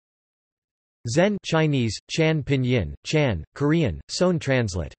Zen Chinese, Chan Pinyin, Chan, Korean, Seon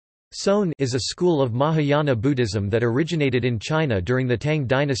translate. Seon is a school of Mahayana Buddhism that originated in China during the Tang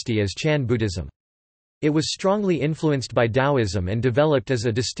dynasty as Chan Buddhism. It was strongly influenced by Taoism and developed as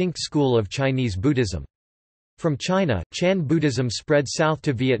a distinct school of Chinese Buddhism. From China, Chan Buddhism spread south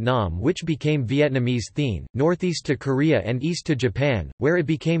to Vietnam, which became Vietnamese Thien, northeast to Korea and east to Japan, where it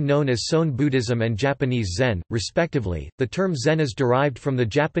became known as Seon Buddhism and Japanese Zen, respectively. The term Zen is derived from the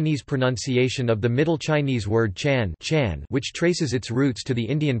Japanese pronunciation of the Middle Chinese word Chan, which traces its roots to the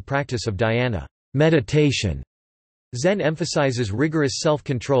Indian practice of dhyana, meditation. Zen emphasizes rigorous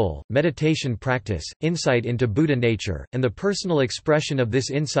self-control, meditation practice, insight into Buddha nature, and the personal expression of this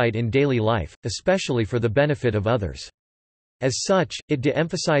insight in daily life, especially for the benefit of others. As such, it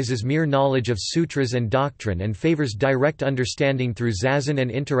de-emphasizes mere knowledge of sutras and doctrine and favors direct understanding through zazen and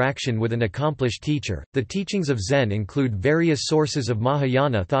interaction with an accomplished teacher. The teachings of Zen include various sources of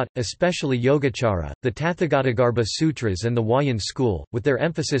Mahayana thought, especially Yogacara, the Tathagatagarbha Sutras, and the Huayan school, with their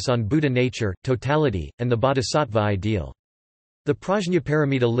emphasis on Buddha nature, totality, and the bodhisattva ideal. The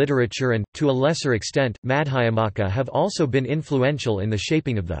Prajnaparamita literature and, to a lesser extent, Madhyamaka have also been influential in the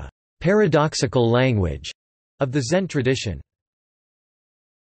shaping of the paradoxical language of the Zen tradition.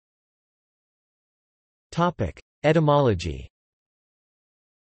 Etymology.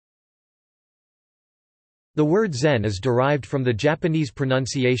 The word Zen is derived from the Japanese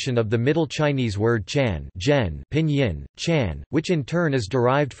pronunciation of the Middle Chinese word Chan Pinyin, Chan, which in turn is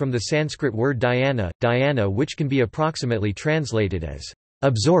derived from the Sanskrit word dhyana, which can be approximately translated as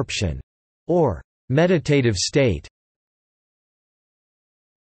absorption or meditative state.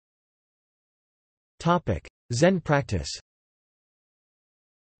 Zen practice.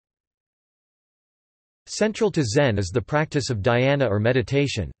 Central to Zen is the practice of dhyana or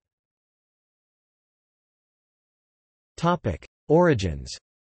meditation. Origins.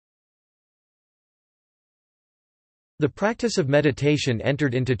 The practice of meditation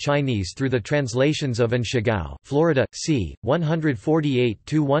entered into Chinese through the translations of An Shigao, Florida, c.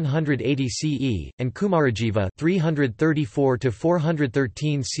 148–180 CE, and Kumarajiva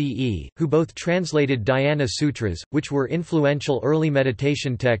 334–413 CE, who both translated Dhyana Sutras, which were influential early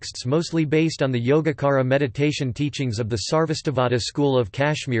meditation texts mostly based on the Yogacara meditation teachings of the Sarvastivada school of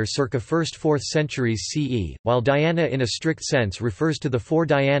Kashmir circa 1st–4th centuries CE. While dhyana in a strict sense refers to the four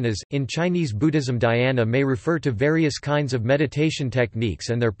dhyanas, in Chinese Buddhism dhyana may refer to various kinds of meditation techniques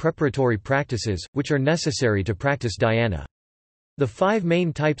and their preparatory practices, which are necessary to practice dhyana. The five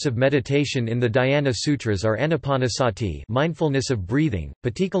main types of meditation in the Dhyana Sutras are anapanasati, mindfulness of breathing;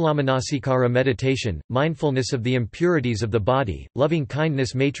 patikallamanasikara meditation, mindfulness of the impurities of the body;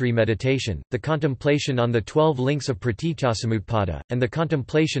 loving-kindness maitri meditation, the contemplation on the 12 links of pratityasamutpada, and the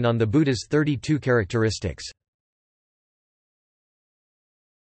contemplation on the Buddha's 32 characteristics.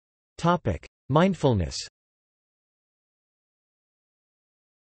 Mindfulness.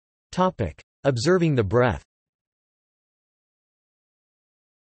 Observing the breath.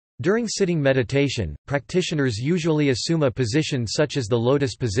 During sitting meditation, practitioners usually assume a position such as the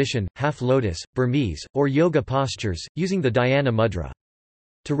lotus position, half lotus, Burmese, or yoga postures, using the dhyana mudra.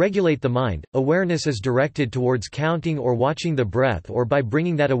 To regulate the mind, awareness is directed towards counting or watching the breath, or by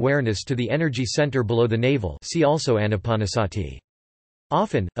bringing that awareness to the energy center below the navel. See also anapanasati.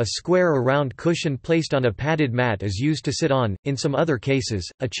 Often, a square or round cushion placed on a padded mat is used to sit on. In some other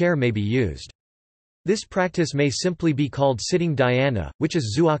cases, a chair may be used. This practice may simply be called sitting dhyana, which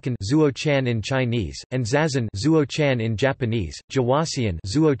is zuokan zuo-chan in Chinese, and zazen zuo-chan in Japanese, jawasian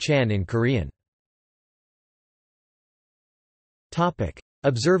zuo-chan in Korean.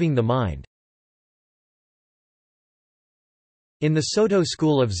 Observing the mind. In the Soto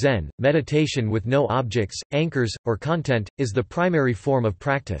school of Zen, meditation with no objects, anchors, or content, is the primary form of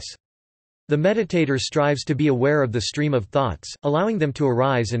practice. The meditator strives to be aware of the stream of thoughts, allowing them to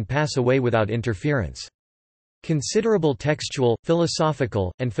arise and pass away without interference. Considerable textual,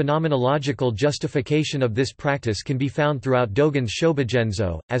 philosophical, and phenomenological justification of this practice can be found throughout Dogen's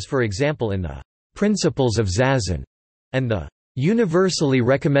Shobogenzo, as for example in the Principles of Zazen and the Universally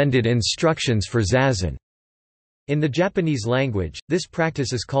Recommended Instructions for Zazen. In the Japanese language, this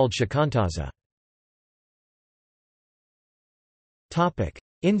practice is called shikantaza.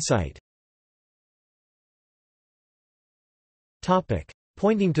 Insight.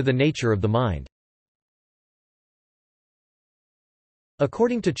 Pointing to the nature of the mind.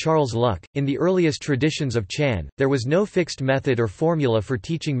 According to Charles Luck, in the earliest traditions of Chan, there was no fixed method or formula for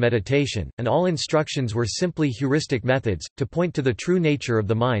teaching meditation, and all instructions were simply heuristic methods, to point to the true nature of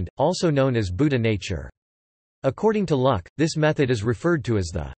the mind, also known as Buddha nature. According to Luck, this method is referred to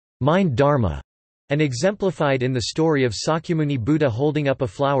as the mind dharma, and exemplified in the story of Sakyamuni Buddha holding up a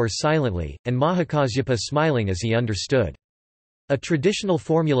flower silently, and Mahakasyapa smiling as he understood. A traditional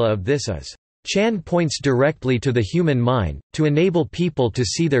formula of this is, Chan points directly to the human mind, to enable people to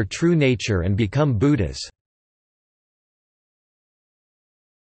see their true nature and become Buddhas.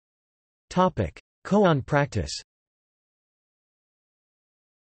 Koan practice.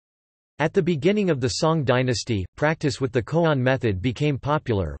 At the beginning of the Song dynasty, practice with the koan method became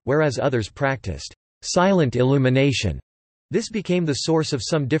popular, whereas others practiced silent illumination. This became the source of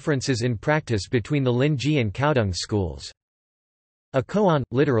some differences in practice between the Linji and Caodong schools. A koan,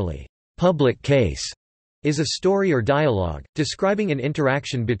 literally, public case, is a story or dialogue, describing an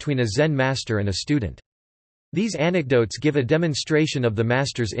interaction between a Zen master and a student. These anecdotes give a demonstration of the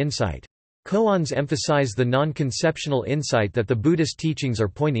master's insight. Koans emphasize the non-conceptual insight that the Buddhist teachings are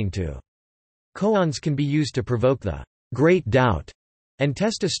pointing to. Koans can be used to provoke the great doubt and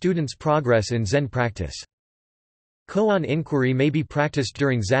test a student's progress in Zen practice. Koan inquiry may be practiced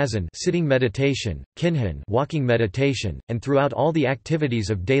during zazen, sitting meditation, kinhin, walking meditation, and throughout all the activities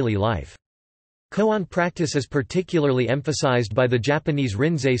of daily life. Koan practice is particularly emphasized by the Japanese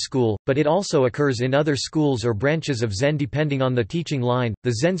Rinzai school, but it also occurs in other schools or branches of Zen depending on the teaching line.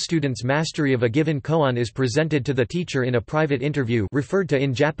 The Zen student's mastery of a given koan is presented to the teacher in a private interview, referred to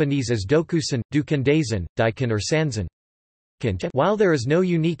in Japanese as dokusen, dukendaisen, daiken or sanzen. While there is no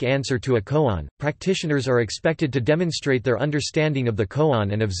unique answer to a koan, practitioners are expected to demonstrate their understanding of the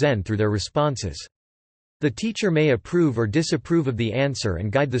koan and of Zen through their responses. The teacher may approve or disapprove of the answer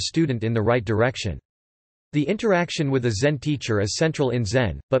and guide the student in the right direction. The interaction with a Zen teacher is central in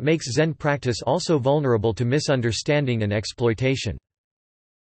Zen, but makes Zen practice also vulnerable to misunderstanding and exploitation.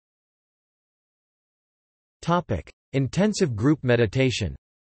 Intensive group meditation.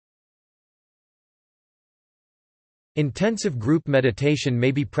 Intensive group meditation may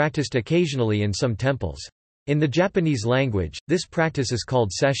be practiced occasionally in some temples. In the Japanese language, this practice is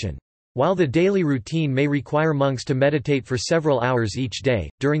called sesshin. While the daily routine may require monks to meditate for several hours each day,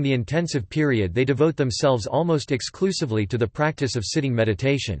 during the intensive period they devote themselves almost exclusively to the practice of sitting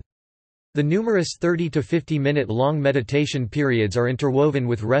meditation. The numerous 30 to 50-minute long meditation periods are interwoven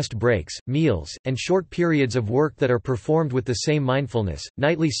with rest breaks, meals, and short periods of work that are performed with the same mindfulness.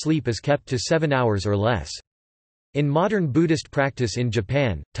 Nightly sleep is kept to 7 hours or less. In modern Buddhist practice in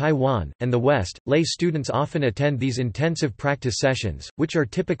Japan, Taiwan, and the West, lay students often attend these intensive practice sessions, which are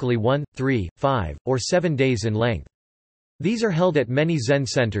typically 1, 3, 5, or 7 days in length. These are held at many Zen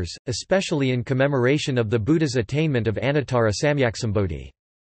centers, especially in commemoration of the Buddha's attainment of Anuttara Samyaksambodhi.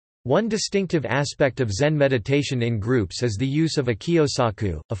 One distinctive aspect of Zen meditation in groups is the use of a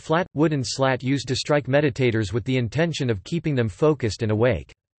kyosaku, a flat, wooden slat used to strike meditators with the intention of keeping them focused and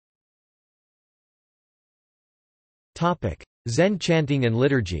awake. Zen chanting and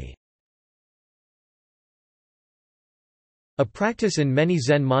liturgy. A practice in many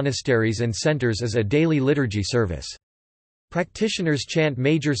Zen monasteries and centers is a daily liturgy service. Practitioners chant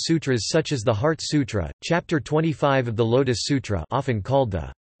major sutras such as the Heart Sutra, Chapter 25 of the Lotus Sutra, often called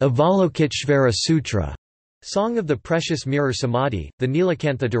the Avalokiteshvara Sutra, Song of the Precious Mirror Samadhi, the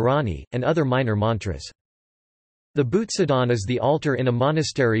Nilakantha Dharani, and other minor mantras. The Butsudan is the altar in a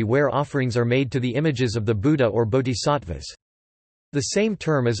monastery where offerings are made to the images of the Buddha or bodhisattvas. The same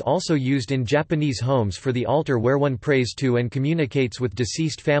term is also used in Japanese homes for the altar where one prays to and communicates with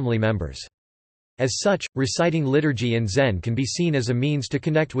deceased family members. As such, reciting liturgy in Zen can be seen as a means to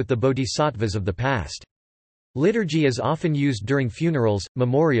connect with the bodhisattvas of the past. Liturgy is often used during funerals,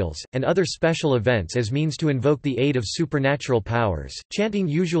 memorials, and other special events as means to invoke the aid of supernatural powers. Chanting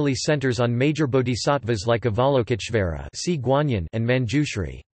usually centers on major bodhisattvas like Avalokiteshvara and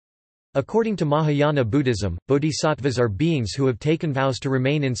Manjushri. According to Mahayana Buddhism, bodhisattvas are beings who have taken vows to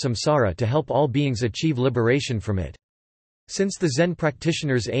remain in samsara to help all beings achieve liberation from it. Since the Zen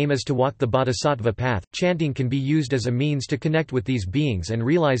practitioner's aim is to walk the bodhisattva path, chanting can be used as a means to connect with these beings and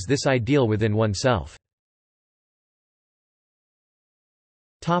realize this ideal within oneself.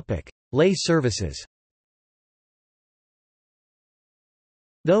 Lay services.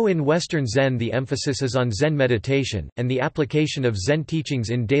 Though in Western Zen the emphasis is on Zen meditation, and the application of Zen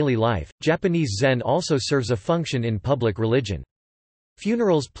teachings in daily life, Japanese Zen also serves a function in public religion.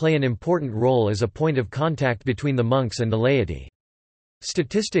 Funerals play an important role as a point of contact between the monks and the laity.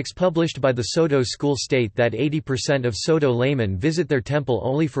 Statistics published by the Soto school state that 80% of Soto laymen visit their temple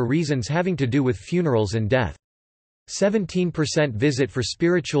only for reasons having to do with funerals and death. 17% visit for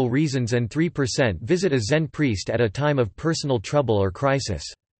spiritual reasons and 3% visit a Zen priest at a time of personal trouble or crisis.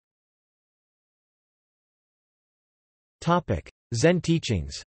 Zen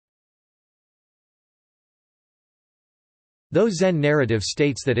teachings. Though Zen narrative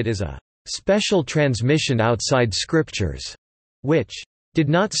states that it is a special transmission outside scriptures, which did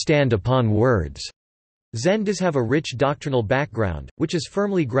not stand upon words. Zen does have a rich doctrinal background, which is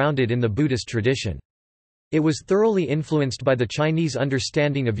firmly grounded in the Buddhist tradition. It was thoroughly influenced by the Chinese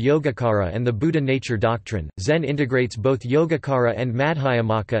understanding of Yogacara and the Buddha nature doctrine. Zen integrates both Yogacara and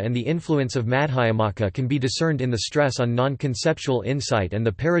Madhyamaka, and the influence of Madhyamaka can be discerned in the stress on non-conceptual insight and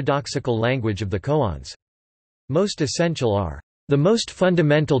the paradoxical language of the koans. Most essential are the most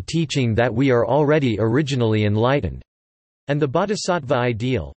fundamental teaching that we are already originally enlightened, and the bodhisattva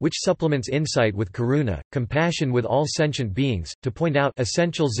ideal, which supplements insight with karuna, compassion with all sentient beings. To point out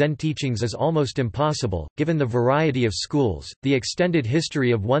essential Zen teachings is almost impossible, given the variety of schools, the extended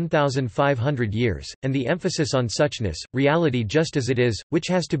history of 1,500 years, and the emphasis on suchness, reality just as it is, which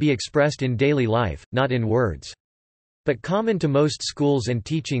has to be expressed in daily life, not in words. But common to most schools and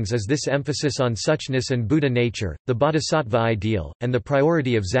teachings is this emphasis on suchness and Buddha nature, the bodhisattva ideal, and the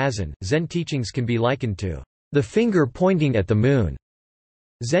priority of zazen. Zen teachings can be likened to the finger pointing at the moon.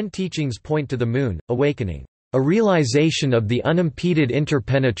 Zen teachings point to the moon, awakening, a realization of the unimpeded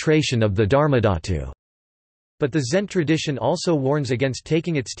interpenetration of the Dharmadhatu. But the Zen tradition also warns against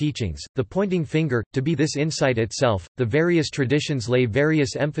taking its teachings, the pointing finger, to be this insight itself. The various traditions lay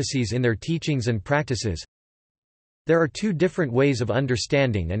various emphases in their teachings and practices. There are two different ways of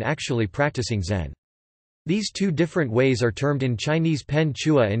understanding and actually practicing Zen. These two different ways are termed in Chinese Pen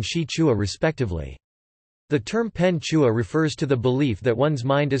Chua and Shi Chua respectively. The term Pen Chua refers to the belief that one's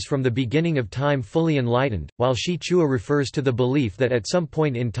mind is from the beginning of time fully enlightened, while Shi Chua refers to the belief that at some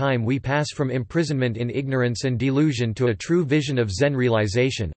point in time we pass from imprisonment in ignorance and delusion to a true vision of Zen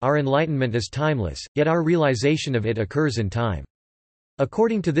realization. Our enlightenment is timeless, yet our realization of it occurs in time.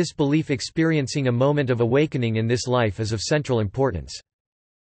 According to this belief, experiencing a moment of awakening in this life is of central importance.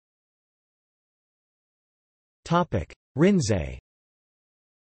 Rinzai.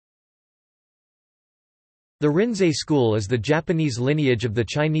 The Rinzai school is the Japanese lineage of the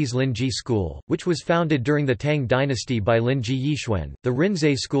Chinese Linji school, which was founded during the Tang dynasty by Linji Yixuan. The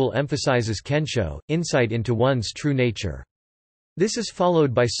Rinzai school emphasizes kensho, insight into one's true nature. This is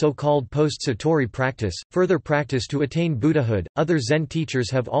followed by so-called post-satori practice, further practice to attain Buddhahood. Other Zen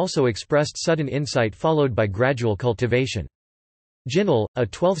teachers have also expressed sudden insight followed by gradual cultivation. Jinul, a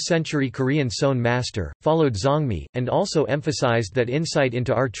 12th-century Korean Seon master, followed Zongmi, and also emphasized that insight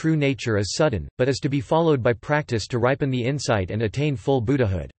into our true nature is sudden, but is to be followed by practice to ripen the insight and attain full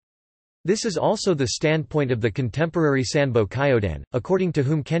Buddhahood. This is also the standpoint of the contemporary Sanbo Kyodan, according to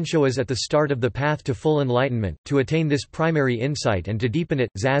whom kensho is at the start of the path to full enlightenment. To attain this primary insight and to deepen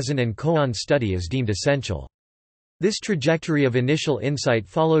it, zazen and koan study is deemed essential. This trajectory of initial insight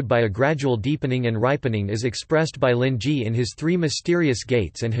followed by a gradual deepening and ripening is expressed by Linji in his 3 mysterious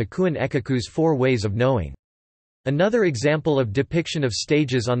gates and Hakuin Ekaku's 4 ways of knowing. Another example of depiction of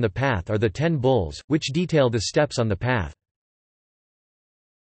stages on the path are the 10 bulls, which detail the steps on the path.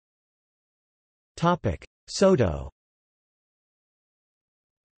 Soto.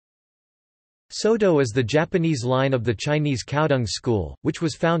 Soto is the Japanese line of the Chinese Caodong school, which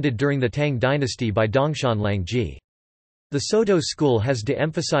was founded during the Tang dynasty by Dongshan Langji. The Soto school has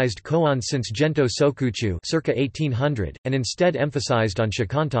de-emphasized koan since Gento Sokuchu circa 1800, and instead emphasized on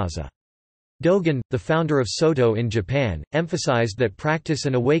shikantaza. Dogen, the founder of Soto in Japan, emphasized that practice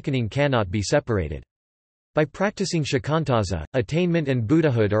and awakening cannot be separated. By practicing shikantaza, attainment and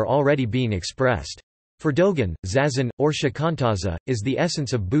Buddhahood are already being expressed. For Dogen, zazen, or shikantaza, is the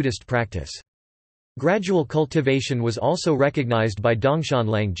essence of Buddhist practice. Gradual cultivation was also recognized by Dongshan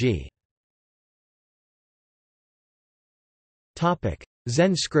Langji.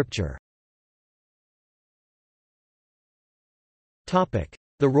 Zen scripture.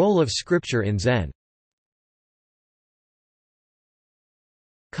 The role of scripture in Zen.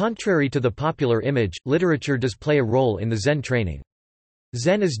 Contrary to the popular image, literature does play a role in the Zen training.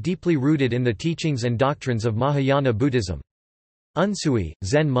 Zen is deeply rooted in the teachings and doctrines of Mahayana Buddhism. Unsui,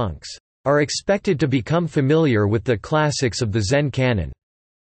 Zen monks, are expected to become familiar with the classics of the Zen canon.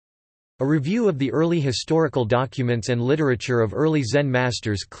 A review of the early historical documents and literature of early Zen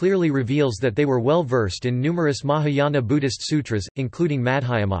masters clearly reveals that they were well versed in numerous Mahayana Buddhist sutras, including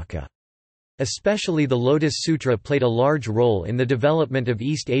Madhyamaka. Especially the Lotus Sutra played a large role in the development of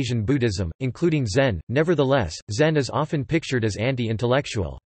East Asian Buddhism, including Zen. Nevertheless, Zen is often pictured as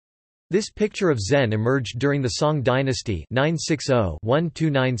anti-intellectual. This picture of Zen emerged during the Song dynasty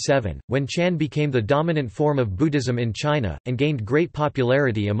 960–1297, when Chan became the dominant form of Buddhism in China, and gained great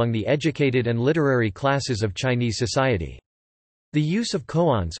popularity among the educated and literary classes of Chinese society. The use of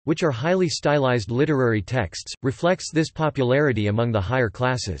koans, which are highly stylized literary texts, reflects this popularity among the higher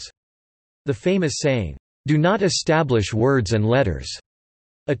classes. The famous saying, "Do not establish words and letters,"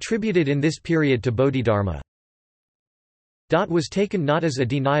 attributed in this period to Bodhidharma, was taken not as a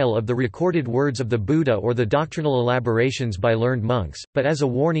denial of the recorded words of the Buddha or the doctrinal elaborations by learned monks, but as a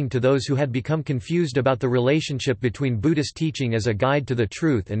warning to those who had become confused about the relationship between Buddhist teaching as a guide to the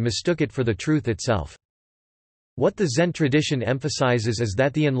truth and mistook it for the truth itself. What the Zen tradition emphasizes is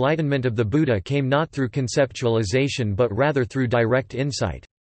that the enlightenment of the Buddha came not through conceptualization but rather through direct insight.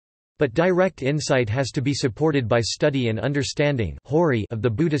 But direct insight has to be supported by study and understanding of the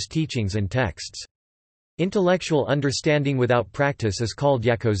Buddhist teachings and texts. Intellectual understanding without practice is called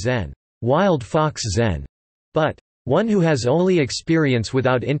Yakko Zen, wild fox Zen, but one who has only experience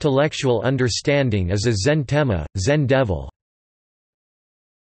without intellectual understanding is a Zen Tema, Zen devil.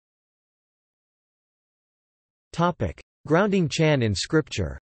 Grounding Chan in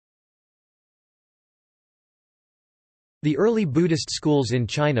scripture. The early Buddhist schools in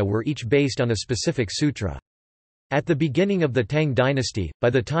China were each based on a specific sutra. At the beginning of the Tang dynasty, by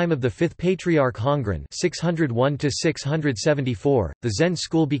the time of the fifth patriarch Hongren (601–674), the Zen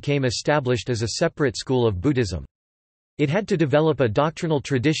school became established as a separate school of Buddhism. It had to develop a doctrinal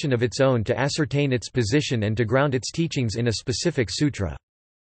tradition of its own to ascertain its position and to ground its teachings in a specific sutra.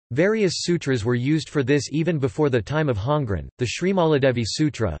 Various sutras were used for this even before the time of Hongren: the Srimaladevi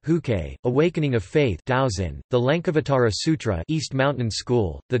Sutra, Awakening of Faith, Daoxin, the Lankavatara Sutra, East Mountain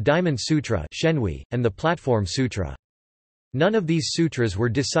School, the Diamond Sutra, Shenhui, and the Platform Sutra. None of these sutras were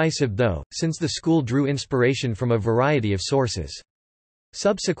decisive though, since the school drew inspiration from a variety of sources.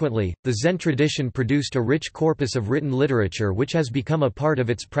 Subsequently, the Zen tradition produced a rich corpus of written literature which has become a part of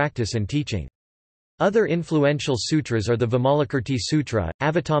its practice and teaching. Other influential sutras are the Vimalakirti Sutra,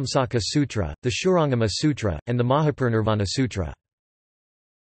 Avatamsaka Sutra, the Shurangama Sutra, and the Mahaparinirvana Sutra.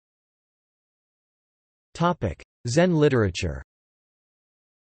 Zen literature.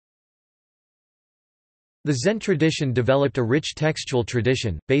 The Zen tradition developed a rich textual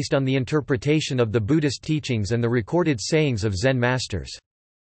tradition, based on the interpretation of the Buddhist teachings and the recorded sayings of Zen masters.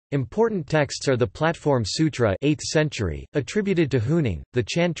 Important texts are the Platform Sutra 8th century, attributed to Huning, the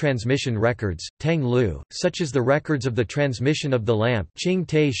Chan transmission records, Tang Lu, such as the records of the transmission of the lamp Qing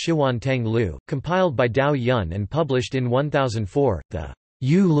Te Shiwan Tang Lu, compiled by Dao Yun and published in 1004, the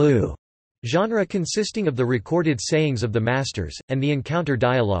Yu Lu genre consisting of the recorded sayings of the masters, and the encounter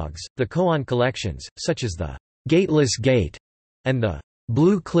dialogues, the koan collections, such as the Gateless Gate and the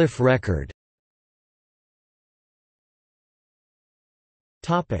Blue Cliff Record.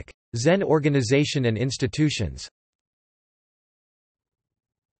 Zen organization and institutions.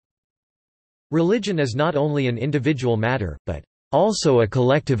 Religion is not only an individual matter, but also a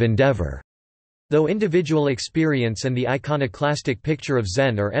collective endeavor. Though individual experience and the iconoclastic picture of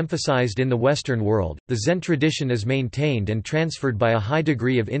Zen are emphasized in the Western world, the Zen tradition is maintained and transferred by a high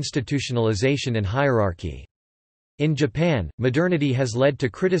degree of institutionalization and hierarchy. In Japan, modernity has led to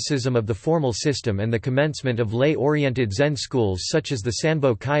criticism of the formal system and the commencement of lay-oriented Zen schools such as the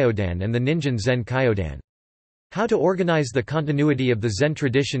Sanbo Kyodan and the Ninjin Zen Kyodan. How to organize the continuity of the Zen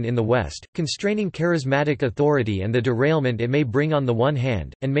tradition in the West, constraining charismatic authority and the derailment it may bring on the one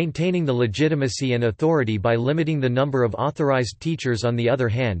hand, and maintaining the legitimacy and authority by limiting the number of authorized teachers on the other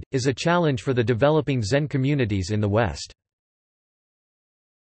hand, is a challenge for the developing Zen communities in the West.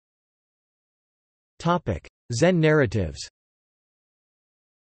 Zen narratives.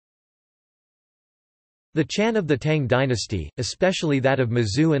 The Chan of the Tang dynasty, especially that of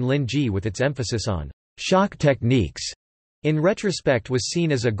Mazu and Linji with its emphasis on shock techniques, in retrospect was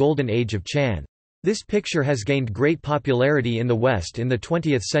seen as a golden age of Chan. This picture has gained great popularity in the West in the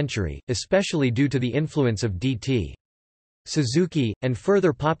 20th century, especially due to the influence of D.T. Suzuki, and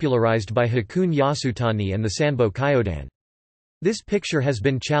further popularized by Hakun Yasutani and the Sanbo Kyodan. This picture has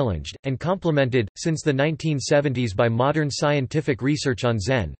been challenged, and complemented, since the 1970s by modern scientific research on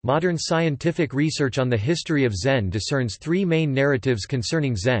Zen. Modern scientific research on the history of Zen discerns three main narratives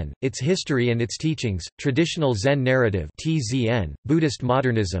concerning Zen: its history and its teachings, traditional Zen narrative (TZN), Buddhist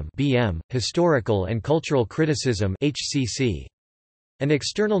modernism (BM), historical and cultural criticism (HCC). An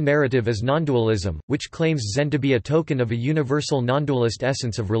external narrative is nondualism, which claims Zen to be a token of a universal nondualist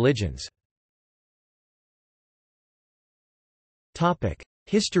essence of religions.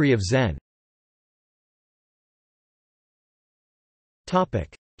 History of Zen.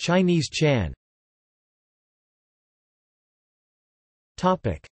 Chinese Chan.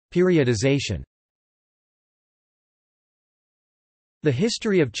 Periodization. The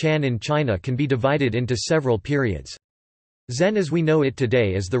history of Chan in China can be divided into several periods. Zen as we know it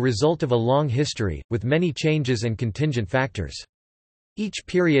today is the result of a long history, with many changes and contingent factors. Each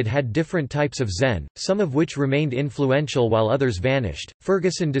period had different types of Zen, some of which remained influential while others vanished.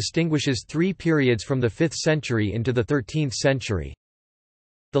 Ferguson distinguishes three periods from the 5th century into the 13th century.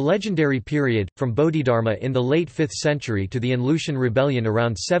 The legendary period, from Bodhidharma in the late 5th century to the Inlushan rebellion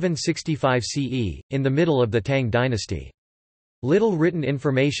around 765 CE, in the middle of the Tang dynasty. Little written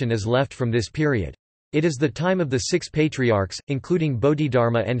information is left from this period. It is the time of the 6 patriarchs, including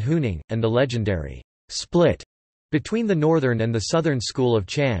Bodhidharma and Huning, and the legendary split between the northern and the southern school of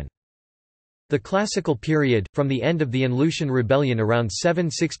Chan. The classical period, from the end of the Inlushan rebellion around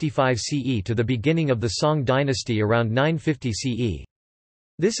 765 CE to the beginning of the Song dynasty around 950 CE.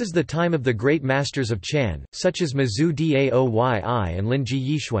 This is the time of the great masters of Chan, such as Mazu Daoyi and Linji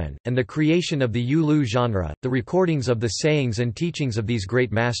Yixuan, and the creation of the Yu Lu genre, the recordings of the sayings and teachings of these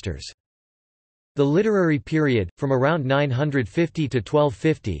great masters. The literary period, from around 950 to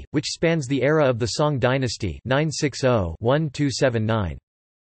 1250, which spans the era of the Song dynasty 960-1279.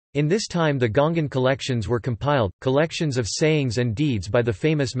 In this time the Gongan collections were compiled, collections of sayings and deeds by the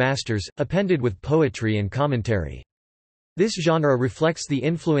famous masters, appended with poetry and commentary. This genre reflects the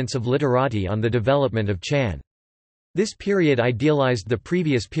influence of literati on the development of Chan. This period idealized the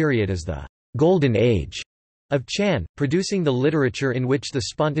previous period as the «golden age» of Chan, producing the literature in which the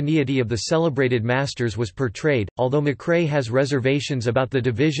spontaneity of the celebrated masters was portrayed. Although McRae has reservations about the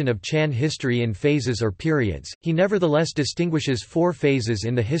division of Chan history in phases or periods, he nevertheless distinguishes 4 phases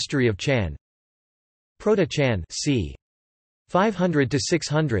in the history of Chan. Proto-Chan c. 500 to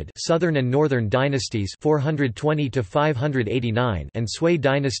 600 Southern and Northern dynasties 420 to 589 and Sui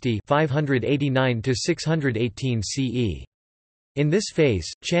dynasty 589 to 618 CE. In this phase,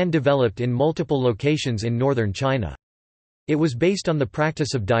 Chan developed in multiple locations in northern China. It was based on the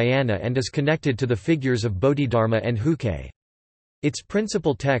practice of dhyana and is connected to the figures of Bodhidharma and Huke. Its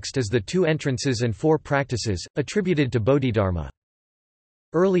principal text is the 2 entrances and 4 practices, attributed to Bodhidharma.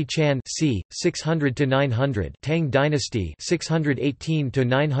 Early Chan c. 600 to 900 Tang dynasty 618 to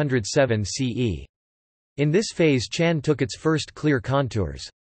 907 CE. In this phase Chan took its first clear contours.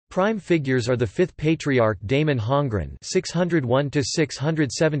 Prime figures are the 5th patriarch Damon Hongren 601 to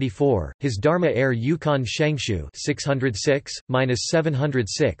 674, his Dharma heir Yukon Shengshu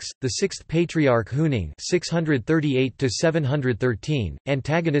 606-706, the 6th patriarch Huning 638 to 713,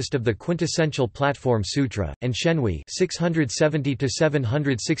 antagonist of the quintessential Platform Sutra, and Shenhui 670 to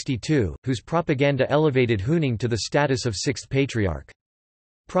 762, whose propaganda elevated Huning to the status of 6th patriarch.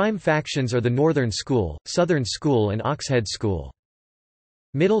 Prime factions are the Northern School, Southern School and Oxhead School.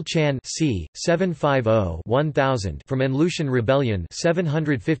 Middle Chan c. 750-1000 from Inlushan rebellion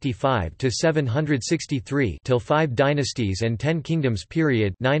 755 to 763 till 5 dynasties and 10 kingdoms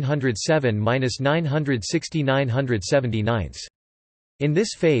period 907-960-979. In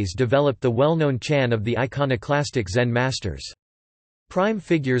this phase developed the well-known Chan of the iconoclastic Zen masters. Prime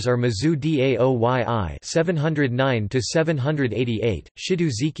figures are Mazu Daoyi 709 to 788, Shidu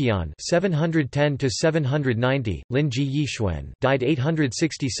Ziqian 710 to 790, Linji Yixuan died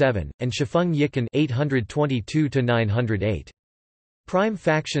 867, and Shifeng Yikan 822 to 908. Prime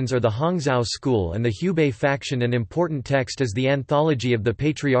factions are the Hongzhou school and the Hubei faction. An important text is the Anthology of the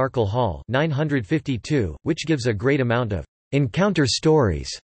Patriarchal Hall 952, which gives a great amount of encounter stories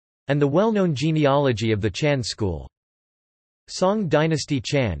and the well-known genealogy of the Chan school. Song dynasty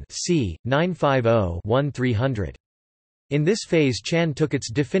Chan c. 950-1300. In this phase Chan took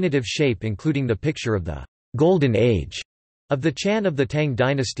its definitive shape, including the picture of the «golden age» of the Chan of the Tang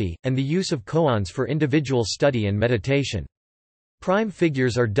dynasty, and the use of koans for individual study and meditation. Prime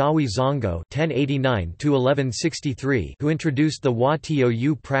figures are Dawi Zongo (1089–1163), who introduced the Hua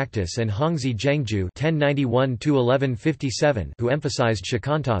Tou practice, and Hongzi Zhengju (1091–1157), who emphasized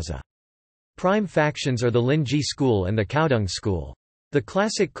shikantaza. Prime factions are the Linji school and the Caodong school. The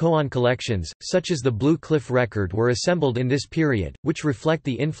classic koan collections, such as the Blue Cliff Record, were assembled in this period, which reflect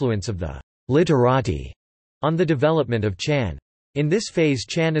the influence of the literati on the development of Chan. In this phase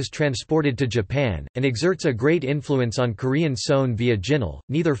Chan is transported to Japan, and exerts a great influence on Korean Seon via Jinul.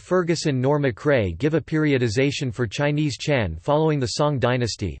 Neither Ferguson nor McRae give a periodization for Chinese Chan following the Song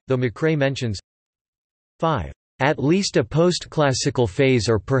dynasty, though McRae mentions 5. At least a post-classical phase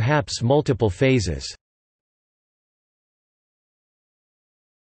or perhaps multiple phases.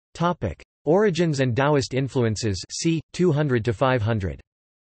 Origins and Taoist influences c. 200 to 500.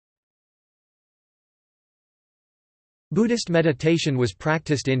 Buddhist meditation was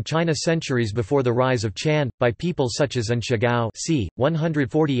practiced in China centuries before the rise of Chan, by people such as An Shigao c.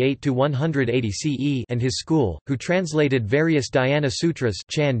 148–180 CE and his school, who translated various dhyana sutras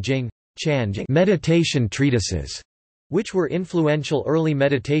meditation treatises, which were influential early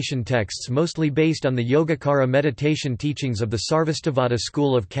meditation texts mostly based on the Yogacara meditation teachings of the Sarvastivada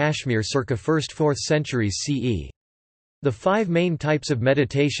school of Kashmir circa 1st–4th centuries CE. The five main types of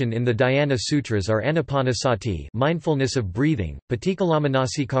meditation in the Dhyana Sutras are anapanasati, mindfulness of breathing;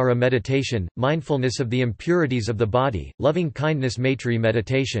 patikallamanasikara meditation, mindfulness of the impurities of the body; loving-kindness maitri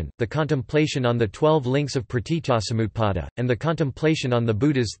meditation, the contemplation on the 12 links of praticcasamutpada, and the contemplation on the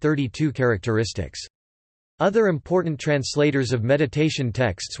Buddha's 32 characteristics. Other important translators of meditation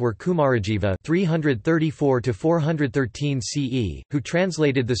texts were Kumarajiva (334–413 CE), who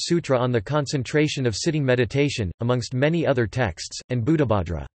translated the Sutra on the concentration of sitting meditation, amongst many other texts, and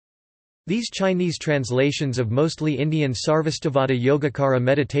Buddhabhadra. These Chinese translations of mostly Indian Sarvastivada Yogacara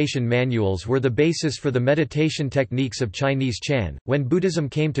meditation manuals were the basis for the meditation techniques of Chinese Chan. When Buddhism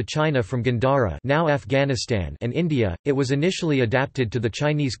came to China from Gandhara, now Afghanistan, and India, it was initially adapted to the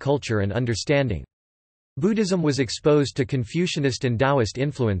Chinese culture and understanding. Buddhism was exposed to Confucianist and Taoist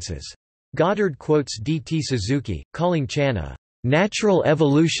influences. Goddard quotes D. T. Suzuki, calling Chan a natural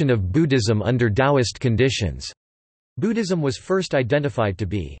evolution of Buddhism under Taoist conditions. Buddhism was first identified to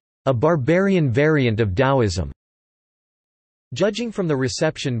be a barbarian variant of Taoism. Judging from the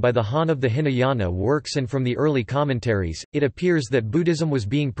reception by the Han of the Hinayana works and from the early commentaries, it appears that Buddhism was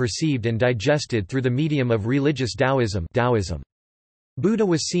being perceived and digested through the medium of religious Taoism. Buddha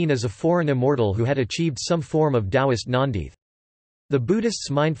was seen as a foreign immortal who had achieved some form of Taoist nandith. The Buddhists'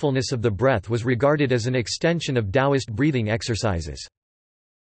 mindfulness of the breath was regarded as an extension of Taoist breathing exercises.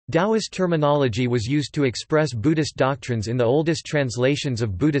 Taoist terminology was used to express Buddhist doctrines in the oldest translations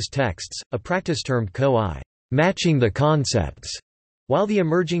of Buddhist texts, a practice termed ko-ai, matching the concepts. While the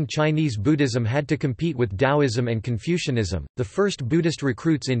emerging Chinese Buddhism had to compete with Taoism and Confucianism, the first Buddhist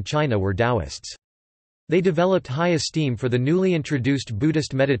recruits in China were Taoists. They developed high esteem for the newly introduced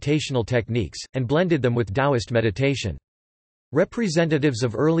Buddhist meditational techniques, and blended them with Taoist meditation. Representatives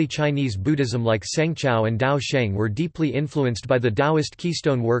of early Chinese Buddhism like Sengchao and Dao Sheng were deeply influenced by the Taoist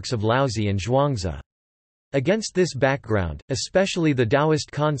keystone works of Laozi and Zhuangzi. Against this background, especially the Taoist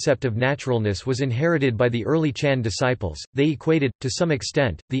concept of naturalness was inherited by the early Chan disciples. They equated, to some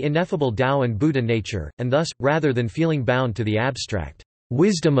extent, the ineffable Tao and Buddha nature, and thus, rather than feeling bound to the abstract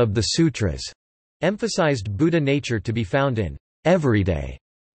wisdom of the sutras, emphasized Buddha nature to be found in everyday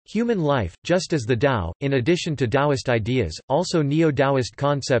human life, just as the Tao, in addition to Taoist ideas, also Neo-Taoist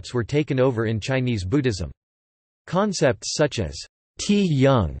concepts were taken over in Chinese Buddhism. Concepts such as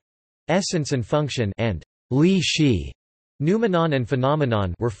Ti-Yung, essence and function, and Li-Shi, noumenon and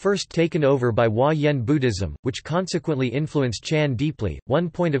phenomenon, were first taken over by Hua-Yen Buddhism, which consequently influenced Chan deeply. One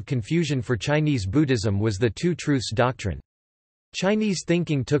point of confusion for Chinese Buddhism was the Two Truths doctrine. Chinese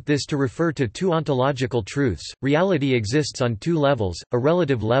thinking took this to refer to two ontological truths: reality exists on two levels, a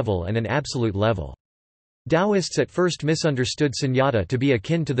relative level and an absolute level. Taoists at first misunderstood sunyata to be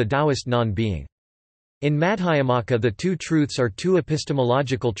akin to the Taoist non-being. In Madhyamaka, the two truths are two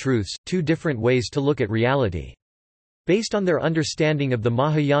epistemological truths, two different ways to look at reality. Based on their understanding of the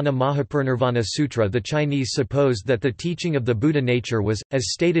Mahayana Mahaparinirvana Sutra, the Chinese supposed that the teaching of the Buddha nature was,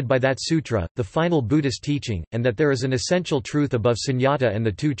 as stated by that sutra, the final Buddhist teaching, and that there is an essential truth above sunyata and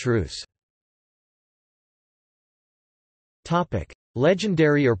the two truths.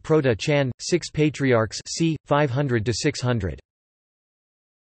 Legendary or Proto-Chan, Six Patriarchs c. 500–600.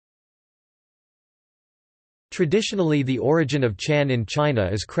 Traditionally, the origin of Chan in China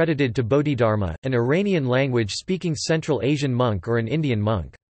is credited to Bodhidharma, an Iranian language-speaking Central Asian monk or an Indian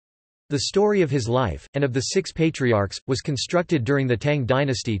monk. The story of his life, and of the six patriarchs, was constructed during the Tang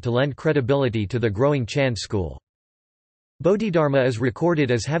dynasty to lend credibility to the growing Chan school. Bodhidharma is recorded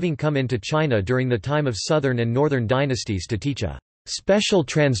as having come into China during the time of southern and northern dynasties to teach a special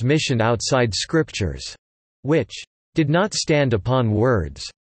transmission outside scriptures, which did not stand upon words.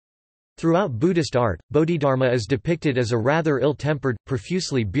 Throughout Buddhist art, Bodhidharma is depicted as a rather ill-tempered,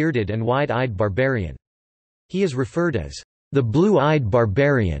 profusely bearded and wide-eyed barbarian. He is referred as the blue-eyed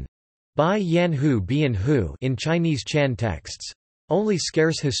barbarian by Yan Hu Bian Hu in Chinese Chan texts. Only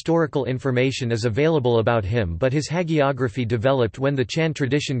scarce historical information is available about him, but his hagiography developed when the Chan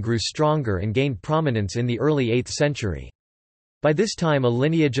tradition grew stronger and gained prominence in the early 8th century. By this time, a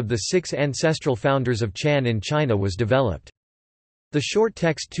lineage of the six ancestral founders of Chan in China was developed. The short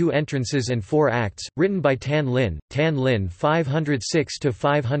text Two Entrances and Four Acts, written by Tan Lin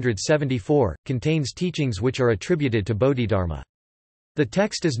 506–574, contains teachings which are attributed to Bodhidharma. The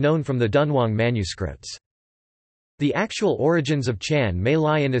text is known from the Dunhuang manuscripts. The actual origins of Chan may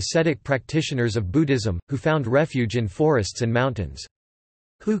lie in ascetic practitioners of Buddhism, who found refuge in forests and mountains.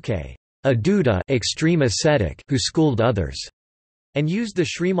 Huke, a duda extreme ascetic who schooled others, and used the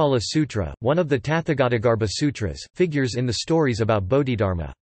Srimala Sutra, one of the Tathagatagarbha Sutras, figures in the stories about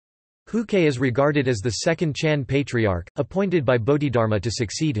Bodhidharma. Huke is regarded as the second Chan patriarch, appointed by Bodhidharma to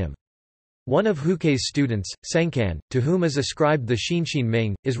succeed him. One of Hukei's students, Sengcan, to whom is ascribed the Xinxin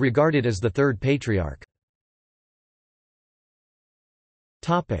Ming, is regarded as the third patriarch.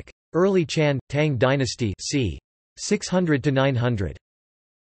 Early Chan, Tang dynasty c. 600 to 900.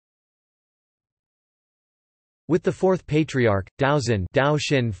 With the fourth patriarch, Daozin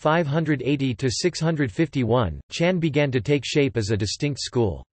Daoxin 580–651, Chan began to take shape as a distinct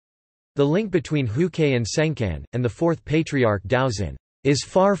school. The link between Hukei and Sengcan, and the fourth patriarch Daozin, is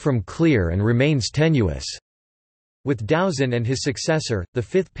far from clear and remains tenuous. With Daozin and his successor, the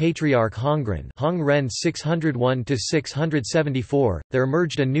fifth patriarch Hongren Hongren 601–674, there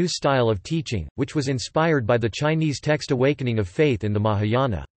emerged a new style of teaching, which was inspired by the Chinese text Awakening of Faith in the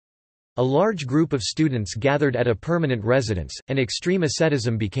Mahayana. A large group of students gathered at a permanent residence, and extreme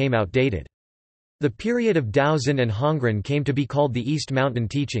asceticism became outdated. The period of Daozin and Hongren came to be called the East Mountain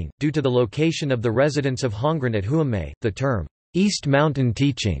Teaching, due to the location of the residence of Hongren at Huamei. The term, East Mountain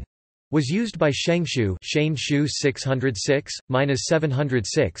Teaching, was used by Shengshu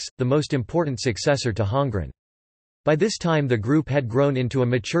 606–706, the most important successor to Hongren. By this time the group had grown into a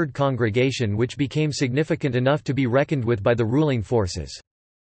matured congregation which became significant enough to be reckoned with by the ruling forces.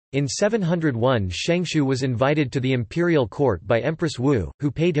 In 701 Shengshu was invited to the imperial court by Empress Wu, who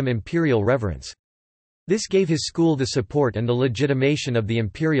paid him imperial reverence. This gave his school the support and the legitimation of the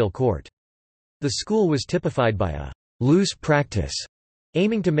imperial court. The school was typified by a loose practice,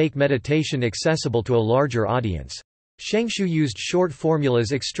 aiming to make meditation accessible to a larger audience. Shengshu used short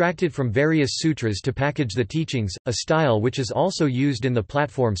formulas extracted from various sutras to package the teachings, a style which is also used in the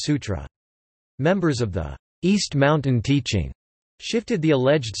Platform Sutra. Members of the East Mountain Teaching shifted the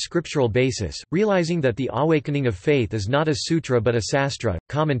alleged scriptural basis, realizing that the Awakening of Faith is not a sutra but a sastra,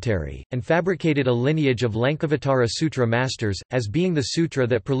 commentary, and fabricated a lineage of Lankavatara Sutra masters, as being the sutra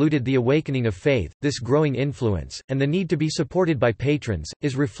that preluded the Awakening of Faith. This growing influence, and the need to be supported by patrons,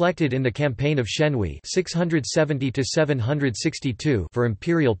 is reflected in the campaign of Shenhui 670–762 for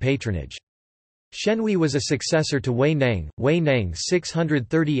imperial patronage. Shenhui was a successor to Wei Neng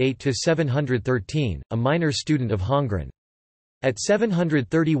 638–713, a minor student of Hongren. At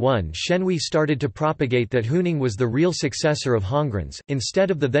 731 Shenhui started to propagate that Huning was the real successor of Hongren's,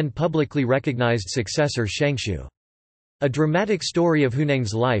 instead of the then publicly recognized successor Shengshu. A dramatic story of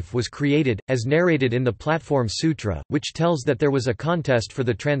Huneng's life was created, as narrated in the Platform Sutra, which tells that there was a contest for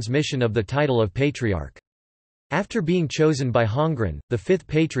the transmission of the title of patriarch. After being chosen by Hongren, the fifth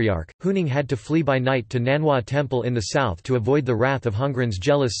patriarch, Huning had to flee by night to Nanhua Temple in the south to avoid the wrath of Hongren's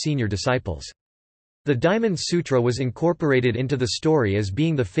jealous senior disciples. The Diamond Sutra was incorporated into the story as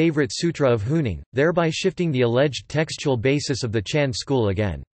being the favorite sutra of Huning, thereby shifting the alleged textual basis of the Chan school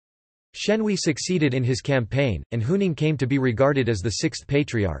again. Shenhui succeeded in his campaign, and Huning came to be regarded as the sixth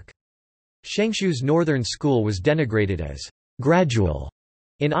patriarch. Shengshu's northern school was denigrated as gradual,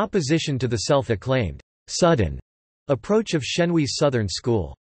 in opposition to the self-acclaimed sudden approach of Shenhui's southern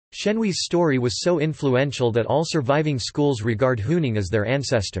school. Shenhui's story was so influential that all surviving schools regard Huning as their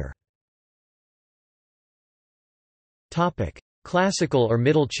ancestor. Classical or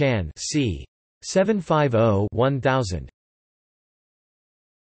Middle Chan c. 750–1000.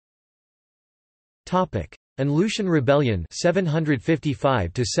 Anlushan Rebellion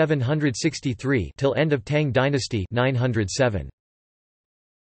 755–763 till end of Tang dynasty 907.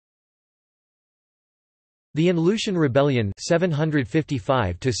 The Anlushan Rebellion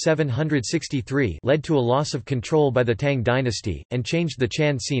 755–763 led to a loss of control by the Tang dynasty, and changed the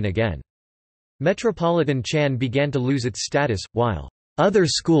Chan scene again. Metropolitan Chan began to lose its status, while other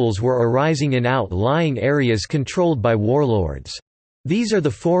schools were arising in outlying areas controlled by warlords. These are the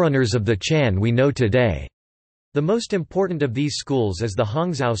forerunners of the Chan we know today. The most important of these schools is the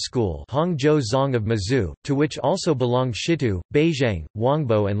Hongzhou school, Hongzhou Zong of Mizzou, to which also belonged Shitu, Beizheng,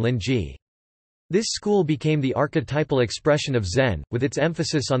 Huangbo and Linji. This school became the archetypal expression of Zen, with its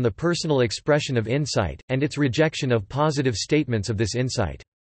emphasis on the personal expression of insight, and its rejection of positive statements of this insight.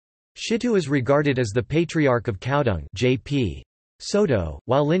 Shitu is regarded as the patriarch of Caodong J.P. Soto,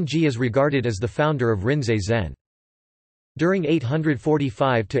 while Linji is regarded as the founder of Rinzai Zen. During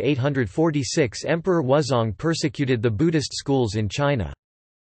 845–846 Emperor Wuzong persecuted the Buddhist schools in China.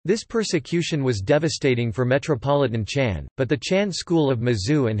 This persecution was devastating for Metropolitan Chan, but the Chan school of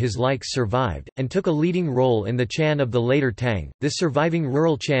Mizzou and his likes survived, and took a leading role in the Chan of the later Tang. This surviving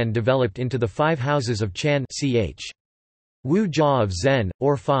rural Chan developed into the five houses of Chan ch. Wu Jia of Zen,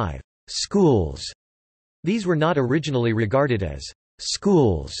 or five schools. These were not originally regarded as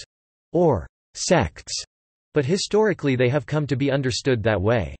schools or sects, but historically they have come to be understood that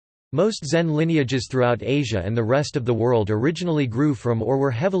way. Most Zen lineages throughout Asia and the rest of the world originally grew from or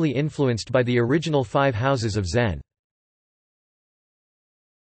were heavily influenced by the original five houses of Zen.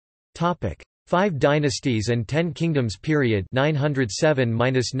 Five Dynasties and Ten Kingdoms period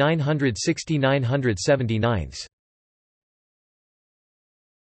 907–960–979.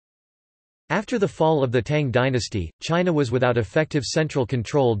 After the fall of the Tang dynasty, China was without effective central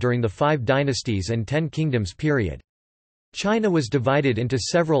control during the Five Dynasties and Ten Kingdoms period. China was divided into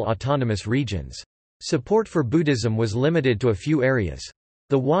several autonomous regions. Support for Buddhism was limited to a few areas.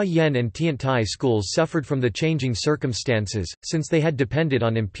 The Hua-Yen and Tiantai schools suffered from the changing circumstances, since they had depended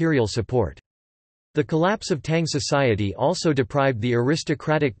on imperial support. The collapse of Tang society also deprived the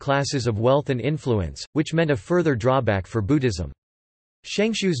aristocratic classes of wealth and influence, which meant a further drawback for Buddhism.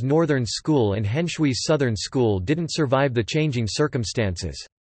 Shengshu's northern school and Henshui's southern school didn't survive the changing circumstances.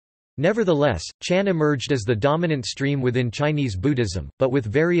 Nevertheless, Chan emerged as the dominant stream within Chinese Buddhism, but with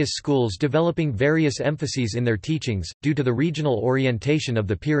various schools developing various emphases in their teachings, due to the regional orientation of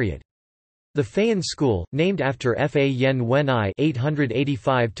the period. The Feian school, named after Fa Yen Wen'ai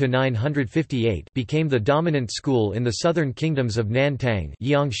 (885–958), became the dominant school in the southern kingdoms of Nantang,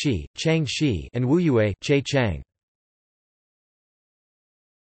 Jiangxi, Changxi, and Wuyue, Chechang.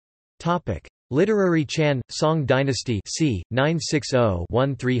 Topic: Literary Chan Song Dynasty, c.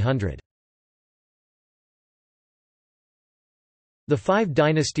 960–1300. The Five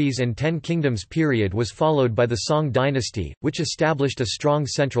Dynasties and Ten Kingdoms period was followed by the Song dynasty, which established a strong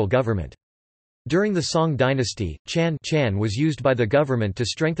central government. During the Song dynasty, Chan was used by the government to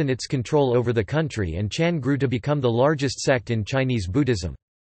strengthen its control over the country, and Chan grew to become the largest sect in Chinese Buddhism.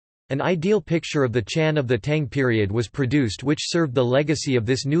 An ideal picture of the Chan of the Tang period was produced, which served the legacy of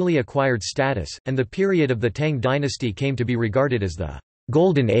this newly acquired status, and the period of the Tang dynasty came to be regarded as the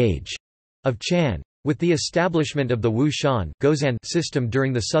 «golden age» of Chan. With the establishment of the Wu Shan system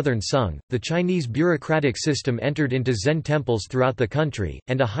during the Southern Sung, the Chinese bureaucratic system entered into Zen temples throughout the country,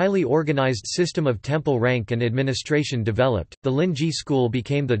 and a highly organized system of temple rank and administration developed. The Linji school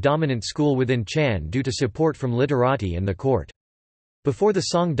became the dominant school within Chan due to support from literati and the court. Before the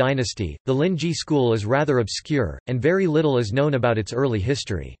Song dynasty, the Linji school is rather obscure, and very little is known about its early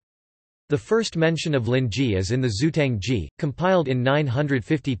history. The first mention of Linji is in the Zutang Ji, compiled in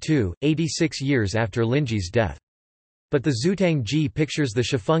 952, 86 years after Linji's death. But the Zutang Ji pictures the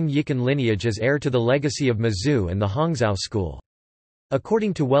Shifeng Yikan lineage as heir to the legacy of Mazu and the Hongzhou school.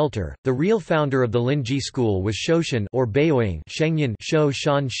 According to Welter, the real founder of the Linji school was Shoshan or Beiying Shengyan Shou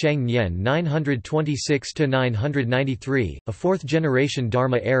Shan Sheng Nian 926–993, a fourth-generation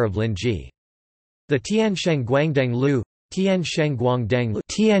Dharma heir of Linji. The Tiansheng Guangdang Lu Tiansheng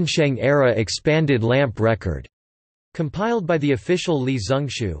era expanded lamp record, compiled by the official Li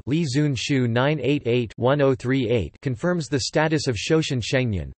Zungshu Li Zunshu 988-1038, confirms the status of Shoshan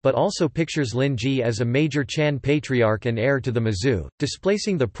Shengyan, but also pictures Linji as a major Chan patriarch and heir to the Mazu,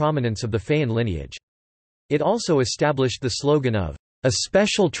 displacing the prominence of the Feian lineage. It also established the slogan of a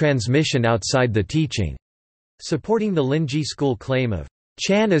special transmission outside the teaching, supporting the Linji school claim of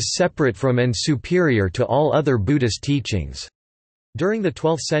Chan is separate from and superior to all other Buddhist teachings. During the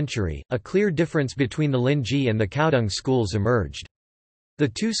 12th century, a clear difference between the Linji and the Caodong schools emerged. The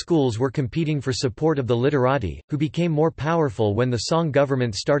two schools were competing for support of the literati, who became more powerful when the Song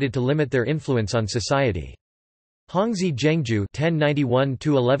government started to limit their influence on society. Hongzhi Zhengju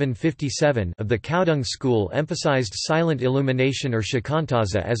 (1091–1157) of the Caodong school emphasized silent illumination or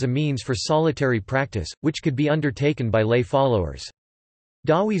shikantaza as a means for solitary practice, which could be undertaken by lay followers.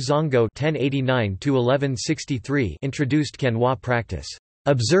 Dawi Zongo (1089–1163) introduced Kanhua practice,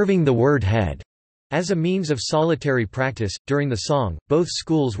 observing the word head, as a means of solitary practice. During the Song, both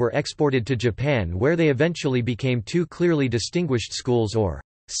schools were exported to Japan, where they eventually became two clearly distinguished schools or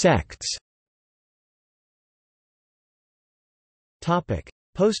sects. Topic: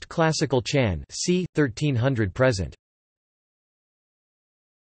 Post-classical Chan, c. 1300 present.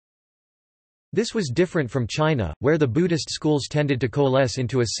 This was different from China, where the Buddhist schools tended to coalesce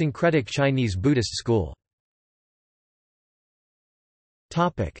into a syncretic Chinese Buddhist school.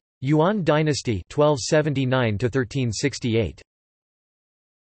 Yuan dynasty 1279–1368.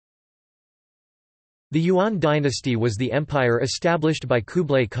 The Yuan dynasty was the empire established by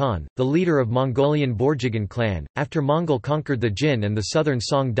Kublai Khan, the leader of Mongolian Borjigin clan, after Mongol conquered the Jin and the southern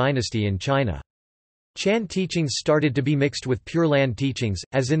Song dynasty in China. Chan teachings started to be mixed with Pure Land teachings,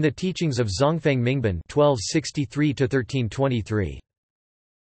 as in the teachings of Zongfeng Mingban (1263–1323).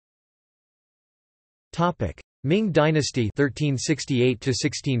 Topic: Ming Dynasty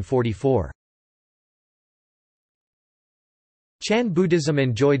 (1368–1644). Chan Buddhism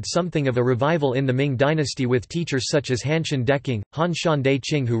enjoyed something of a revival in the Ming dynasty with teachers such as Hanshan Deking, Han Shanday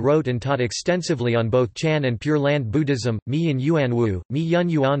Qing who wrote and taught extensively on both Chan and Pure Land Buddhism, Mi Yun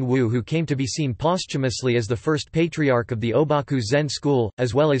Yuan Wu who came to be seen posthumously as the first patriarch of the Obaku Zen school,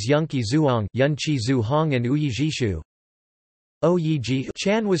 as well as Yunqi Zhuang, Yunqi Zhu Hong and Uyi Jishu.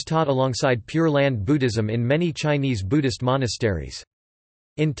 Chan was taught alongside Pure Land Buddhism in many Chinese Buddhist monasteries.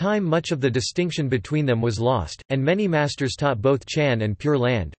 In time much of the distinction between them was lost, and many masters taught both Chan and Pure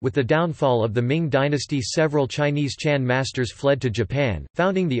Land. With the downfall of the Ming dynasty several Chinese Chan masters fled to Japan,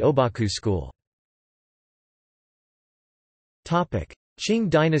 founding the Obaku school. Qing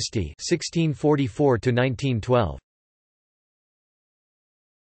dynasty 1644 to 1912.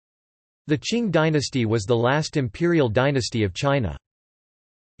 The Qing dynasty was the last imperial dynasty of China.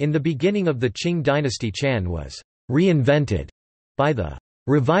 In the beginning of the Qing dynasty Chan was reinvented by the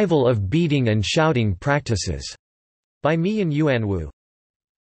revival of beating and shouting practices by Mi Yun Yuanwu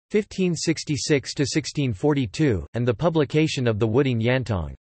 1566–1642, and the publication of the Wuding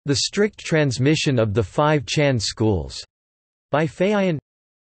Yantong, The Strict Transmission of the Five Chan Schools, by Feiyan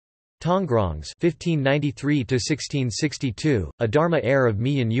Tonggrongs 1593–1662, a Dharma heir of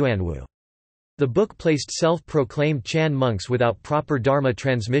Mi Yun Yuanwu. The book placed self-proclaimed Chan monks without proper Dharma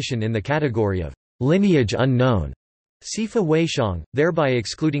transmission in the category of lineage unknown. Sifa Weishang, thereby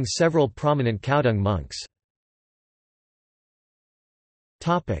excluding several prominent Caodong monks.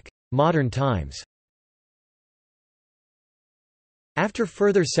 Modern times. After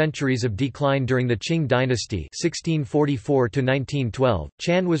further centuries of decline during the Qing dynasty 1644–1912,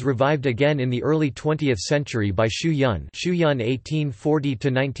 Chan was revived again in the early 20th century by Xu Yun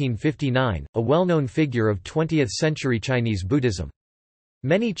 (1840–1959), a well-known figure of 20th-century Chinese Buddhism.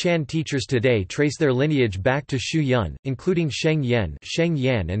 Many Chan teachers today trace their lineage back to Xu Yun, including Sheng Yan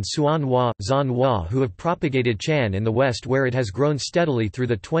and Suan Hua, Zan Hua who have propagated Chan in the West where it has grown steadily through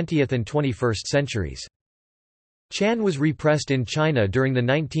the 20th and 21st centuries. Chan was repressed in China during the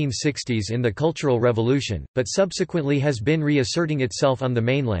 1960s in the Cultural Revolution, but subsequently has been reasserting itself on the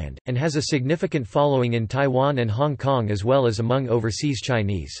mainland, and has a significant following in Taiwan and Hong Kong as well as among overseas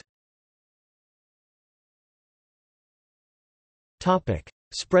Chinese.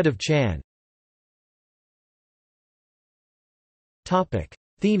 Spread of Chan.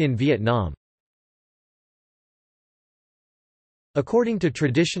 Thien in Vietnam. According to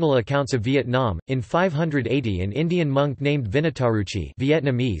traditional accounts of Vietnam, in 580 an Indian monk named Vinataruchi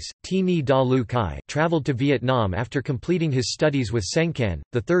Vietnamese, Thi Ni Da Lu Kai traveled to Vietnam after completing his studies with Sengcan,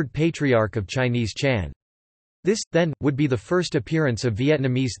 the third patriarch of Chinese Chan. This, then, would be the first appearance of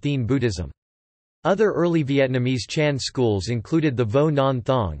Vietnamese Thien Buddhism. Other early Vietnamese Chan schools included the Vo Nan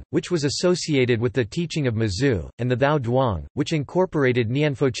Thong, which was associated with the teaching of Mazu, and the Thao Duong, which incorporated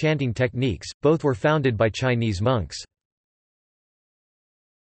Nianpho chanting techniques. Both were founded by Chinese monks.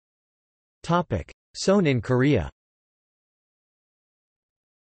 Seon in Korea.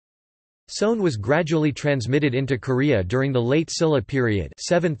 Seon was gradually transmitted into Korea during the late Silla period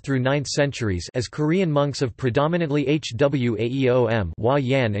 7th through 9th centuries as Korean monks of predominantly Hwaeom Hua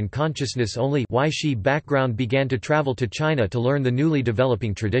Yan and consciousness-only background began to travel to China to learn the newly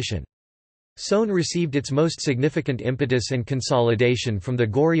developing tradition. Seon received its most significant impetus and consolidation from the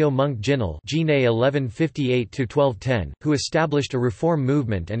Goryeo monk Jinul (1158–1210), who established a reform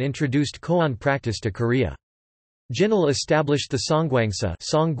movement and introduced koan practice to Korea. Jinul established the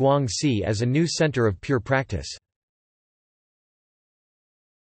Songguangsi as a new center of pure practice.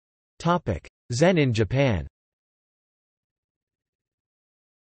 Zen in Japan.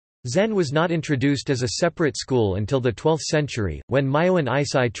 Zen was not introduced as a separate school until the 12th century, when Myoan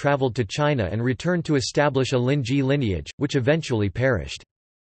Eisai traveled to China and returned to establish a Linji lineage, which eventually perished.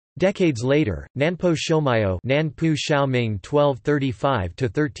 Decades later, Nanpo Shomyo Nanpu Xiaoming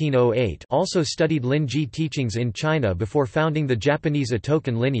 (1235–1308) also studied Linji teachings in China before founding the Japanese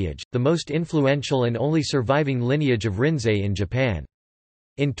Itokan lineage, the most influential and only surviving lineage of Rinzai in Japan.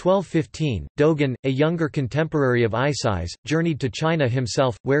 In 1215, Dogen, a younger contemporary of Eisai's, journeyed to China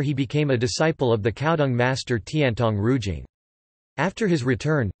himself, where he became a disciple of the Caodong master Tiantong Rujing. After his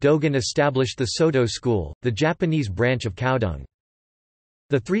return, Dogen established the Soto school, the Japanese branch of Caodong.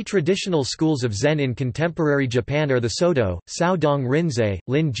 The three traditional schools of Zen in contemporary Japan are the Soto, Saodong Rinzai,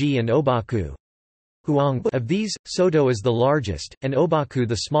 Linji and Obaku. Of these, Soto is the largest, and Obaku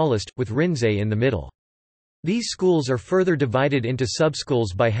the smallest, with Rinzai in the middle. These schools are further divided into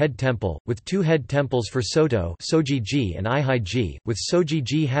subschools by head temple, with 2 head temples for Soto Sojiji and Ihai-ji, with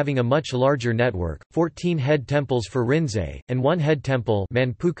Sojiji having a much larger network, 14 head temples for Rinzai, and 1 head temple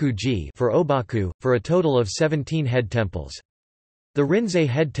Manpuku-ji for Obaku, for a total of 17 head temples. The Rinzai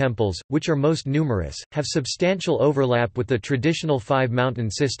head temples, which are most numerous, have substantial overlap with the traditional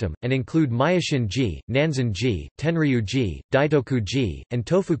five-mountain system, and include Myoshin-ji, Nanzan-ji, Tenryu-ji, Daitoku-ji, and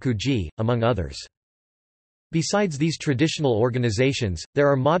Tofuku-ji, among others. Besides these traditional organizations,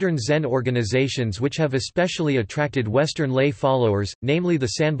 there are modern Zen organizations which have especially attracted Western lay followers, namely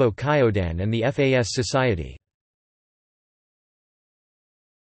the Sanbo Kyodan and the FAS Society.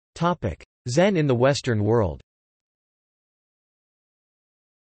 Zen in the Western world.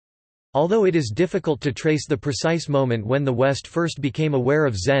 Although it is difficult to trace the precise moment when the West first became aware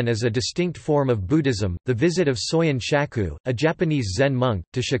of Zen as a distinct form of Buddhism, the visit of Soyen Shaku, a Japanese Zen monk,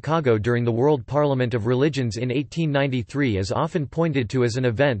 to Chicago during the World Parliament of Religions in 1893 is often pointed to as an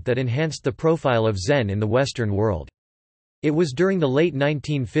event that enhanced the profile of Zen in the Western world. It was during the late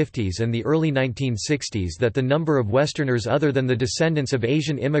 1950s and the early 1960s that the number of Westerners other than the descendants of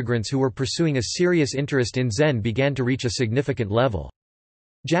Asian immigrants who were pursuing a serious interest in Zen began to reach a significant level.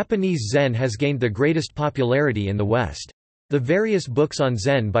 Japanese Zen has gained the greatest popularity in the West. The various books on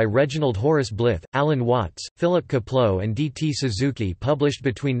Zen by Reginald Horace Blyth, Alan Watts, Philip Kapleau and D. T. Suzuki, published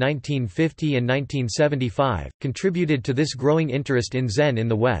between 1950 and 1975, contributed to this growing interest in Zen in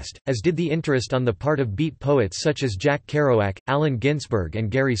the West, as did the interest on the part of beat poets such as Jack Kerouac, Allen Ginsberg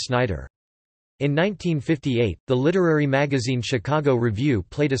and Gary Snyder. In 1958, the literary magazine Chicago Review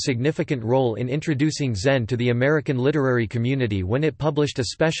played a significant role in introducing Zen to the American literary community when it published a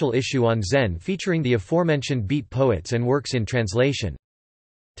special issue on Zen featuring the aforementioned beat poets and works in translation.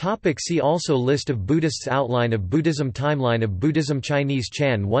 See also List of Buddhists, Outline of Buddhism, Timeline of Buddhism, Chinese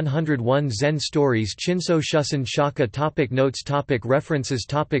Chan 101 Zen Stories, Chinso Shusen Shaka. Notes, references,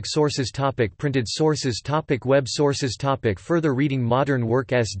 sources, printed sources, web sources, further reading, modern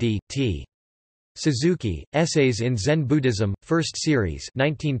work, S.D. T. Suzuki, Essays in Zen Buddhism, 1st Series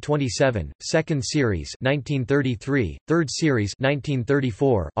 1927, 2nd Series 1933, 3rd Series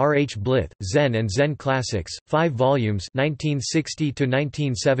 1934, R. H. Blyth, Zen and Zen Classics, 5 volumes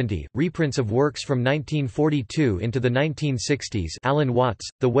 1960–1970, reprints of works from 1942 into the 1960s. Alan Watts,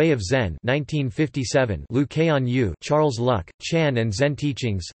 The Way of Zen 1957, Liu Kean-yu, Charles Luck, Chan and Zen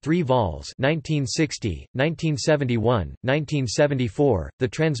Teachings, 3 vols 1960, 1971, 1974, The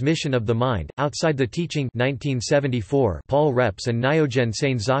Transmission of the Mind, Outside the Teaching 1974, Paul Reps and Nyogen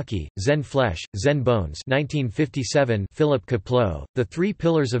Seinzaki, Zen Flesh, Zen Bones 1957, Philip Kapleau, The Three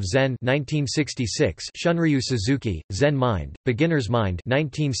Pillars of Zen 1966, Shunryu Suzuki, Zen Mind, Beginner's Mind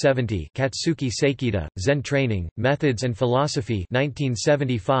 1970, Katsuki Seikida, Zen Training, Methods and Philosophy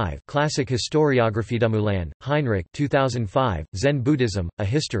 1975, Classic Historiography. Dumoulin, Heinrich 2005, Zen Buddhism, A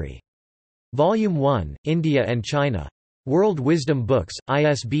History. Volume 1, India and China. World Wisdom Books,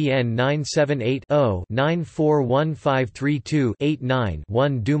 ISBN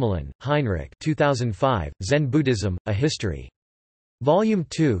 978-0-941532-89-1. Dumoulin, Heinrich 2005, Zen Buddhism, A History. Volume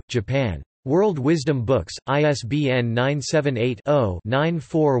 2, Japan. World Wisdom Books, ISBN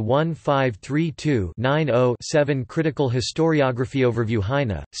 978-0-941532-90-7. Critical Historiography Overview.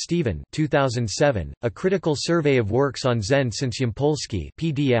 Heine, Stephen 2007, A Critical Survey of Works on Zen since Yampolsky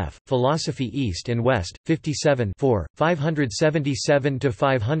PDF, Philosophy East and West, 57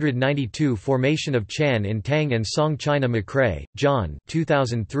 577–592. Formation of Chan in Tang and Song. China. McRae, John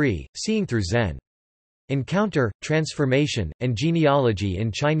 2003, Seeing Through Zen. Encounter, Transformation, and Genealogy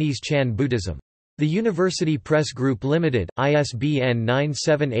in Chinese Chan Buddhism. The University Press Group Limited, ISBN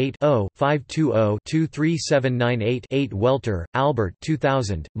 978-0-520-23798-8. Welter, Albert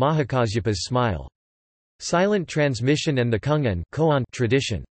 2000, Mahakasyap's Smile. Silent Transmission and the Kungen Koan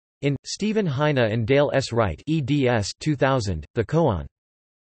Tradition. In, Stephen Heine and Dale S. Wright eds. 2000, The Koan.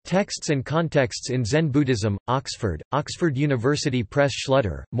 Texts and Contexts in Zen Buddhism, Oxford, Oxford University Press.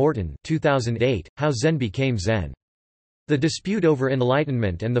 Schluter, Morton 2008, How Zen Became Zen. The Dispute Over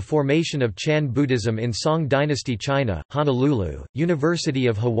Enlightenment and the Formation of Chan Buddhism in Song Dynasty China, Honolulu, University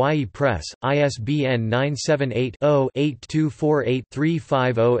of Hawaii Press, ISBN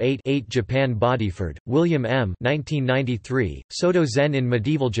 978-0-8248-3508-8. Japan. Bodiford, William M. 1993, Soto Zen in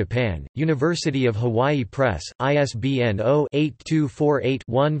Medieval Japan, University of Hawaii Press, ISBN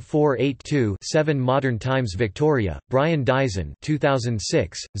 0-8248-1482-7. Modern Times. Victoria, Brian Dyson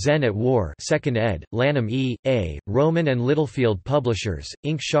 2006, Zen at War 2nd ed., Lanham E. A., Roman and Littlefield Publishers,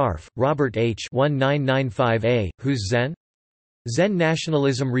 Inc. Scharf, Robert H. 1995a, Who's Zen? Zen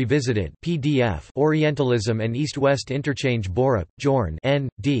Nationalism Revisited PDF Orientalism and East-West Interchange Borup, Jorn N.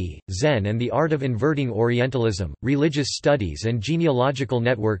 D., Zen and the Art of Inverting Orientalism, Religious Studies and Genealogical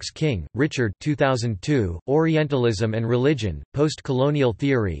Networks King, Richard 2002, Orientalism and Religion, Post-Colonial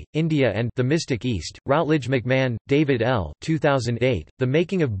Theory, India and The Mystic East, Routledge McMahon, David L. 2008, The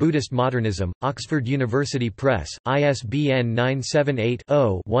Making of Buddhist Modernism, Oxford University Press, ISBN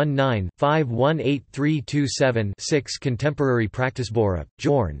 978-0-19-518327-6 Contemporary Practice Borup,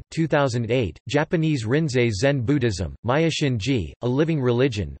 Jorn 2008, Japanese Rinzai Zen Buddhism, Maya Shinji, A Living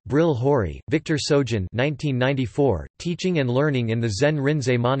Religion, Brill Hori, Victor Sojin 1994, Teaching and Learning in the Zen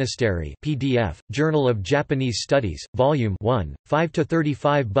Rinzai Monastery PDF, Journal of Japanese Studies, Volume 1,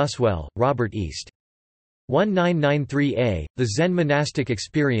 5–35 Buswell, Robert East. 1993a, The Zen Monastic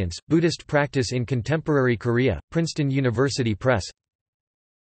Experience, Buddhist Practice in Contemporary Korea, Princeton University Press.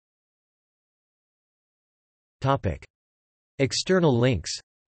 External links.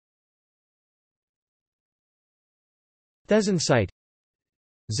 Thesen site.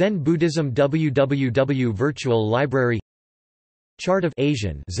 Zen Buddhism www Virtual Library. Chart of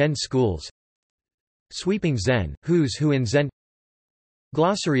Asian Zen schools. Sweeping Zen, Who's Who in Zen.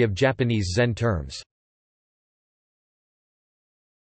 Glossary of Japanese Zen terms.